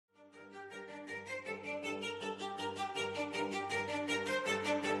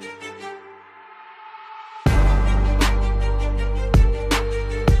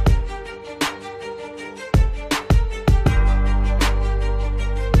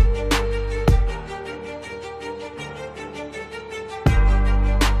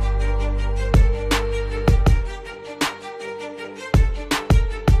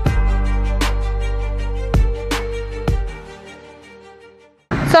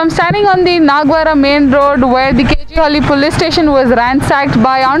I'm standing on the Nagwara main road where the KG police station was ransacked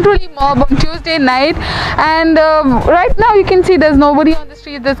by unruly mob on Tuesday night, and right now you can see there's nobody on the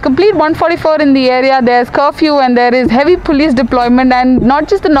street. There's complete 144 in the area. There's curfew and there is heavy police deployment, and not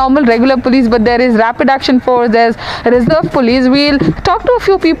just the normal regular police, but there is rapid action force, there's reserve police. We'll talk to a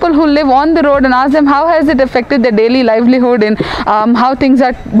few people who live on the road and ask them how has it affected their daily livelihood and how things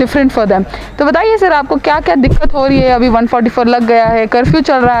are different for them. तो बताइए sir, आपको क्या क्या दिक्कत हो रही है? अभी 144 लग गया है, कर्फ्यू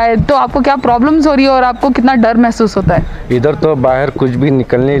चल रहा है, तो आपको क्या प्रॉब्लम्स हो रही है और आपको कितना डर महसूस होता है? इधर तो बाहर कुछ भी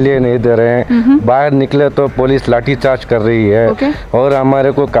निकलने लिए नहीं दे रहे हैं। बाहर निकले तो पुलिस लाठीचार्ज कर रही है। और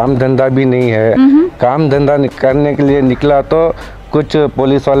हमारे को काम धंधा भी नहीं है। काम धंधा करने के लिए निकला तो कुछ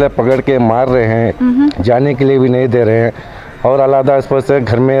पुलिस वाले पकड़ के मार रहे हैं, जाने के लिए भी नहीं दे रहे हैं। और अलादा इस पर से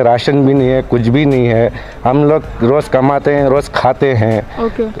घर में राशन भी नहीं है, कुछ भी नहीं है। हम लोग रोज़ कमाते हैं, रोज़ खाते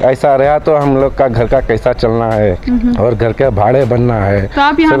हैं। ऐसा रहा तो हम लोग का घर का कैसा चलना है और घर के भाड़े बनना है। तो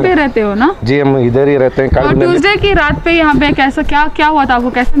आप यहाँ पे रहते हो ना? जी, हम इधर ही रहते हैं। कल ट्यूसडे की रात पे यहाँ पे कैसा क्या हुआ था? आपको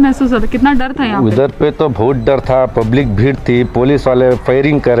कैसे महसूस होता? कितना डर था यहाँ पे? उधर पे तो बहुत डर था, पब्लिक भीड़ थी, पुलिस वाले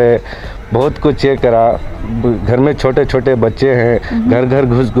फायरिंग करे, बहुत कुछ ये करा। घर में छोटे छोटे बच्चे हैं, घर घर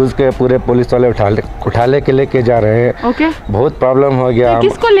घुस के पूरे पुलिस वाले उठा के लेके जा रहे हैं। बहुत प्रॉब्लम हो गया। तो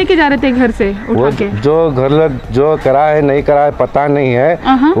किसको लेके जा रहे थे घर से उठा के? जो घर जो करा है नहीं करा है पता नहीं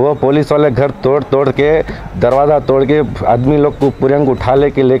है। वो पुलिस वाले घर तोड़ के दरवाजा तोड़ के आदमी लोग को पूरे उठा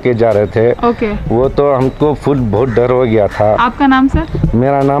के लेके जा रहे थे। वो तो हमको फुल बहुत डर हो गया था। आपका नाम सर?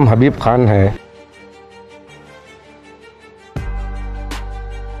 मेरा नाम हबीब खान है।